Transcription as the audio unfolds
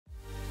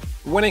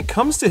When it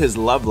comes to his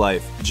love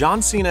life,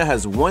 John Cena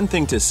has one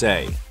thing to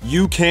say: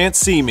 "You can't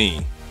see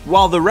me."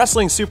 While the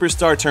wrestling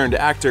superstar turned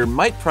actor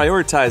might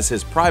prioritize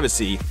his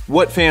privacy,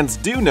 what fans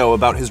do know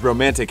about his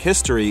romantic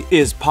history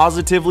is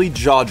positively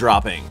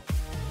jaw-dropping.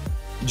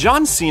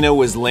 John Cena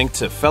was linked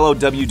to fellow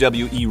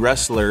WWE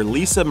wrestler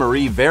Lisa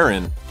Marie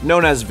Varon,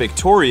 known as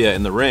Victoria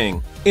in the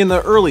ring, in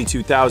the early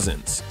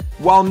 2000s.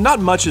 While not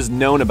much is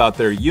known about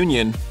their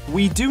union,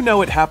 we do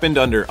know it happened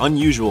under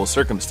unusual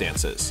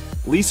circumstances.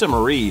 Lisa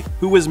Marie,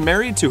 who was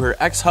married to her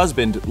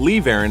ex-husband Lee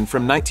Varon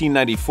from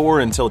 1994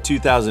 until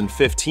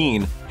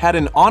 2015, had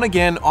an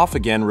on-again,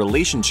 off-again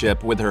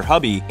relationship with her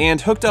hubby and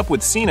hooked up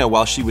with Cena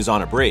while she was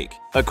on a break.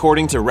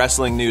 According to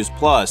Wrestling News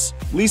Plus,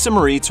 Lisa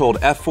Marie told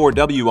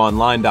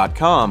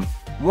F4WOnline.com,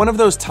 "One of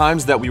those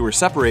times that we were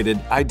separated,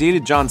 I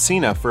dated John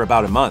Cena for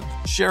about a month."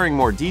 Sharing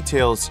more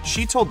details,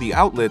 she told the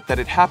outlet that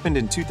it happened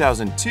in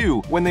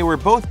 2002 when they were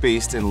both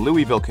based in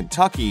Louisville,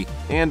 Kentucky,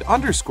 and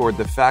underscored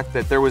the fact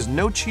that there was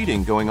no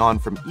cheating going on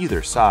from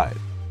either side.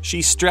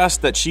 She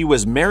stressed that she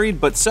was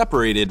married but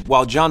separated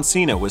while John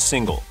Cena was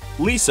single.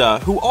 Lisa,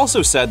 who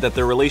also said that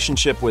their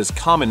relationship was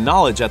common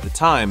knowledge at the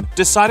time,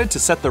 decided to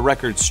set the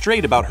record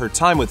straight about her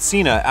time with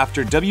Cena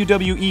after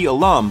WWE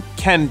alum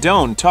Ken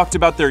Doane talked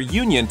about their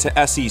union to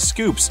SE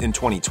Scoops in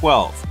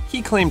 2012.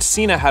 He claimed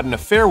Cena had an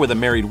affair with a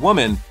married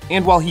woman,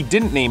 and while he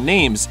didn't name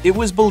names, it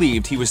was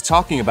believed he was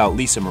talking about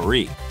Lisa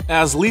Marie.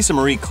 As Lisa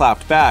Marie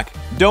clapped back,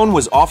 Doane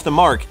was off the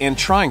mark and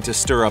trying to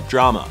stir up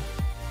drama.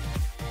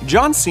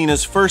 John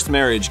Cena's first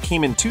marriage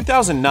came in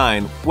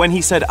 2009 when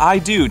he said "I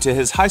do" to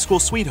his high school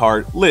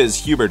sweetheart,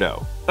 Liz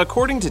Huberdeau.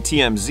 According to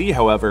TMZ,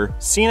 however,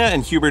 Cena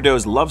and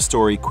Huberdeau's love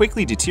story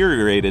quickly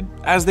deteriorated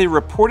as they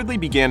reportedly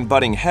began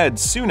butting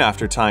heads soon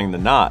after tying the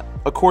knot.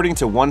 According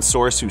to one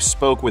source who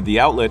spoke with the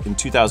outlet in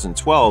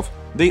 2012,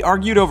 they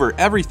argued over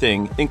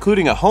everything,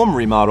 including a home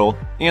remodel,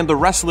 and the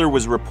wrestler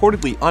was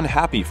reportedly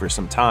unhappy for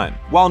some time.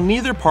 While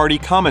neither party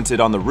commented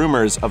on the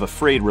rumors of a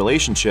frayed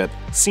relationship,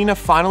 Cena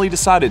finally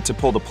decided to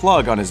pull the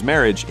plug on his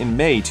marriage in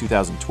May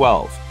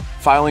 2012.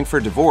 Filing for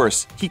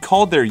divorce, he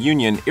called their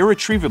union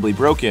irretrievably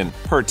broken,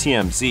 per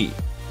TMZ.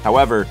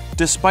 However,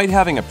 despite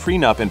having a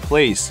prenup in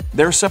place,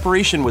 their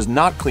separation was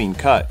not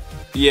clean-cut.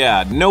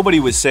 Yeah, nobody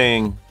was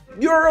saying,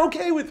 "You're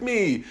okay with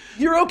me!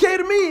 You're okay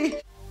to me!"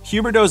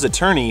 Huberdeau's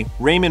attorney,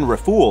 Raymond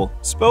Rafool,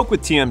 spoke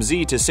with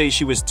TMZ to say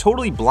she was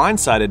totally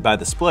blindsided by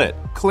the split,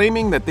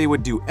 claiming that they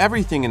would do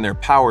everything in their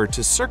power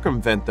to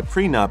circumvent the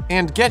prenup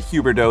and get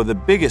Huberdeau the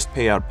biggest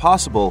payout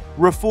possible.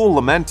 Rafool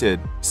lamented,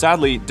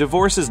 "Sadly,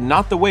 divorce is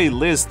not the way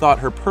Liz thought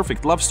her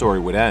perfect love story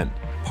would end."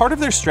 Part of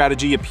their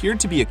strategy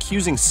appeared to be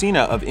accusing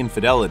Cena of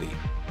infidelity.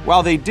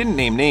 While they didn't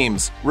name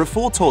names,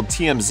 Rafool told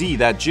TMZ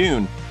that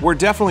June, "We're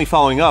definitely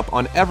following up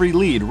on every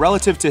lead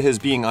relative to his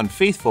being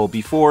unfaithful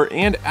before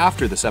and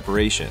after the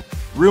separation."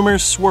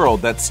 Rumors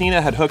swirled that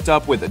Cena had hooked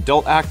up with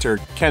adult actor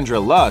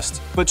Kendra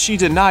Lust, but she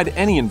denied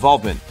any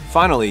involvement.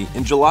 Finally,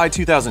 in July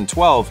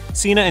 2012,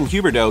 Cena and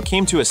Huberdeau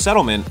came to a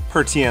settlement,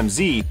 per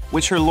TMZ,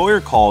 which her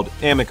lawyer called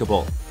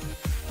amicable.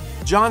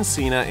 John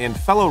Cena and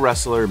fellow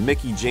wrestler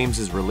Mickie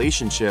James'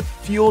 relationship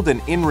fueled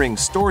an in-ring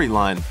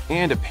storyline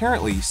and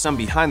apparently some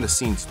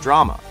behind-the-scenes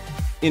drama.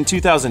 In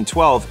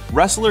 2012,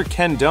 wrestler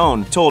Ken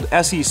Doane told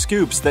SE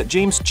Scoops that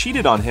James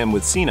cheated on him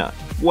with Cena.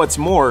 What's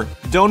more,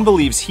 Doane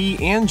believes he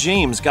and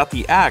James got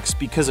the axe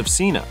because of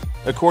Cena.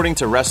 According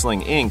to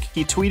Wrestling Inc.,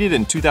 he tweeted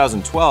in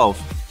 2012,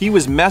 "He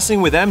was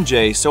messing with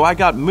MJ, so I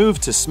got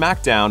moved to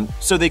SmackDown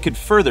so they could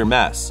further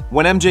mess.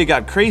 When MJ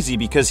got crazy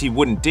because he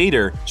wouldn't date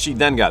her, she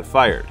then got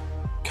fired."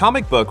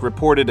 Comic Book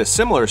reported a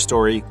similar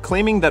story,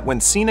 claiming that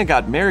when Cena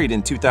got married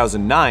in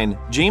 2009,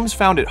 James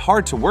found it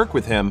hard to work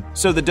with him,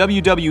 so the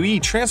WWE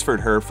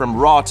transferred her from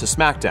Raw to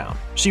SmackDown.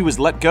 She was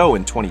let go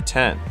in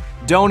 2010.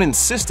 Doane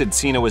insisted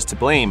Cena was to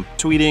blame,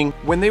 tweeting,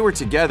 "When they were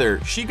together,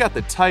 she got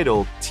the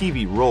title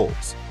TV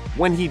Roles.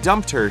 When he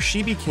dumped her,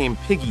 she became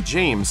Mickie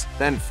James,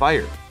 then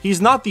fired."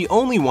 He's not the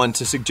only one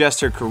to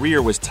suggest her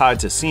career was tied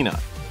to Cena.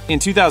 In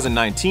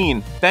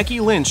 2019, Becky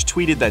Lynch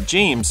tweeted that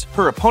James,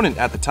 her opponent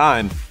at the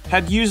time,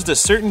 had used a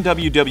certain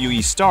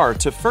WWE star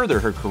to further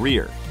her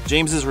career.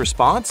 James's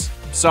response?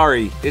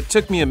 "Sorry, it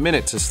took me a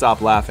minute to stop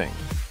laughing."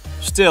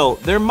 Still,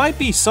 there might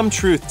be some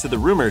truth to the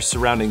rumors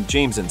surrounding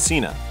James and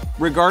Cena.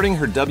 Regarding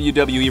her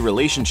WWE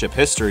relationship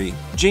history,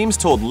 James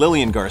told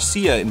Lillian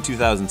Garcia in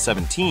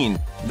 2017,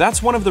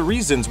 "That's one of the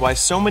reasons why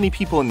so many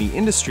people in the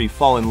industry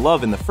fall in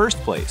love in the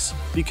first place,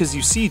 because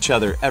you see each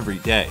other every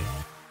day."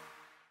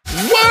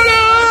 What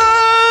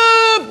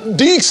up?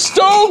 Deke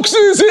Stokes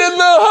is in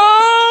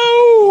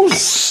the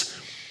house!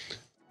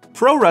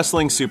 Pro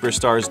wrestling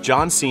superstars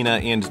John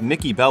Cena and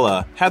Nikki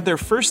Bella had their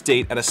first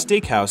date at a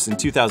steakhouse in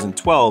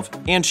 2012,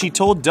 and she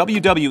told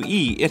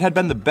WWE it had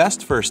been the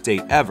best first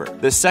date ever.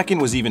 The second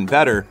was even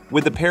better,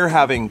 with the pair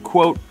having,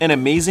 quote, "an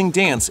amazing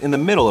dance in the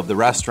middle of the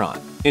restaurant."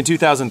 In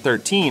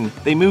 2013,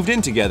 they moved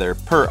in together,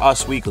 per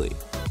Us Weekly.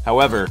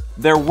 However,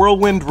 their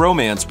whirlwind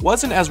romance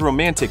wasn't as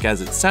romantic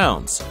as it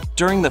sounds.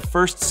 During the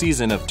first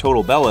season of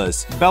Total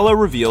Bellas, Bella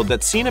revealed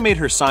that Cena made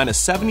her sign a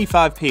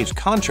 75-page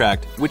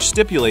contract which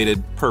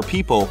stipulated, per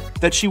People,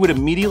 that she would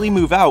immediately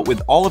move out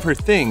with all of her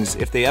things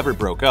if they ever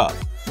broke up.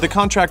 The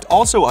contract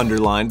also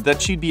underlined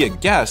that she'd be a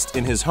guest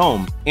in his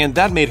home, and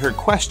that made her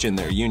question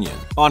their union.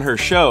 On her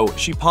show,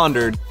 she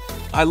pondered,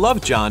 "I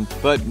love John,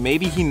 but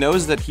maybe he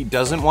knows that he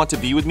doesn't want to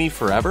be with me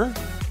forever?"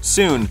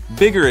 Soon,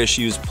 bigger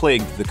issues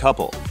plagued the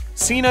couple.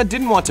 Cena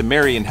didn't want to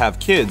marry and have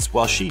kids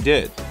while she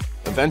did.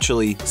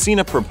 Eventually,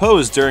 Cena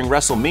proposed during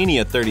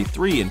WrestleMania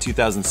 33 in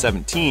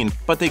 2017,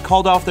 but they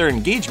called off their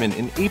engagement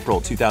in April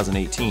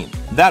 2018.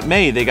 That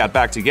May, they got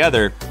back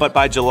together, but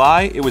by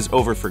July, it was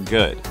over for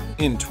good.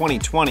 In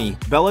 2020,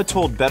 Bella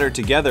told Better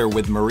Together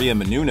with Maria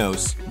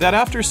Menounos that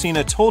after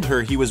Cena told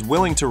her he was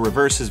willing to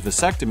reverse his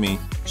vasectomy,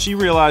 she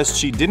realized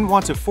she didn't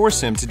want to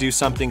force him to do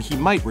something he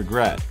might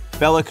regret.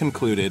 Bella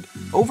concluded,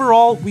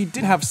 "Overall, we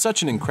did have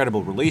such an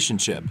incredible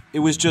relationship. It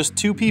was just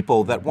two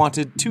people that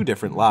wanted two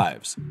different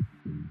lives."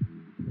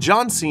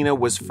 John Cena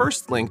was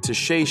first linked to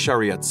Shea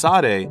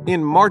Shariatzadeh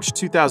in March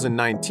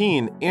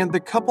 2019, and the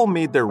couple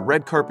made their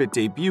red carpet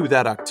debut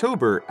that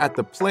October at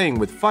the Playing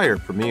with Fire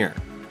premiere.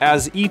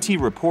 As ET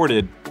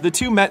reported, the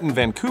two met in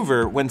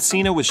Vancouver when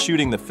Cena was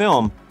shooting the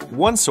film.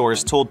 One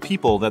source told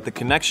People that the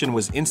connection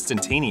was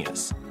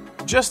instantaneous.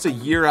 Just a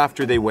year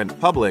after they went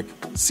public,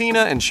 Cena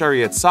and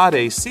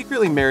Shariatzadeh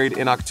secretly married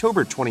in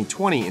October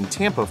 2020 in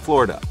Tampa,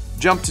 Florida.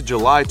 Jump to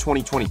July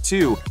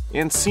 2022,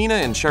 and Cena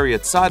and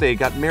Shariatzadeh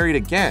got married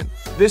again,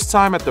 this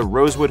time at the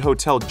Rosewood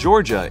Hotel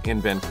Georgia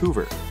in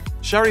Vancouver.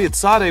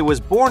 Shariatzadeh was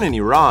born in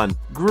Iran,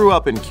 grew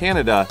up in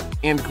Canada,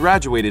 and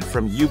graduated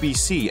from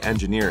UBC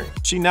Engineering.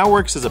 She now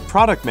works as a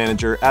product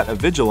manager at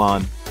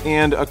Avigilon,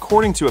 and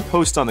according to a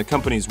post on the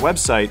company's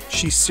website,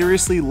 she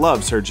seriously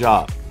loves her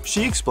job.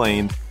 She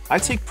explained, "I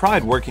take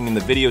pride working in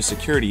the video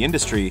security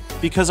industry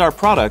because our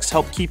products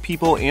help keep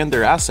people and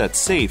their assets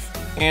safe,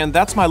 and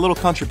that's my little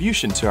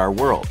contribution to our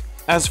world."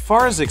 As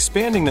far as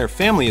expanding their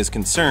family is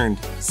concerned,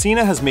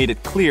 Cena has made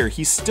it clear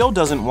he still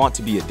doesn't want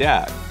to be a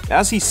dad.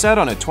 As he said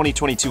on a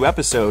 2022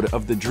 episode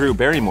of The Drew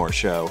Barrymore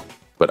Show,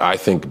 But I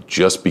think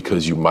just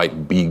because you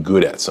might be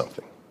good at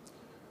something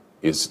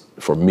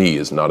for me,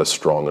 is not a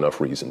strong enough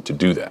reason to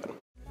do that.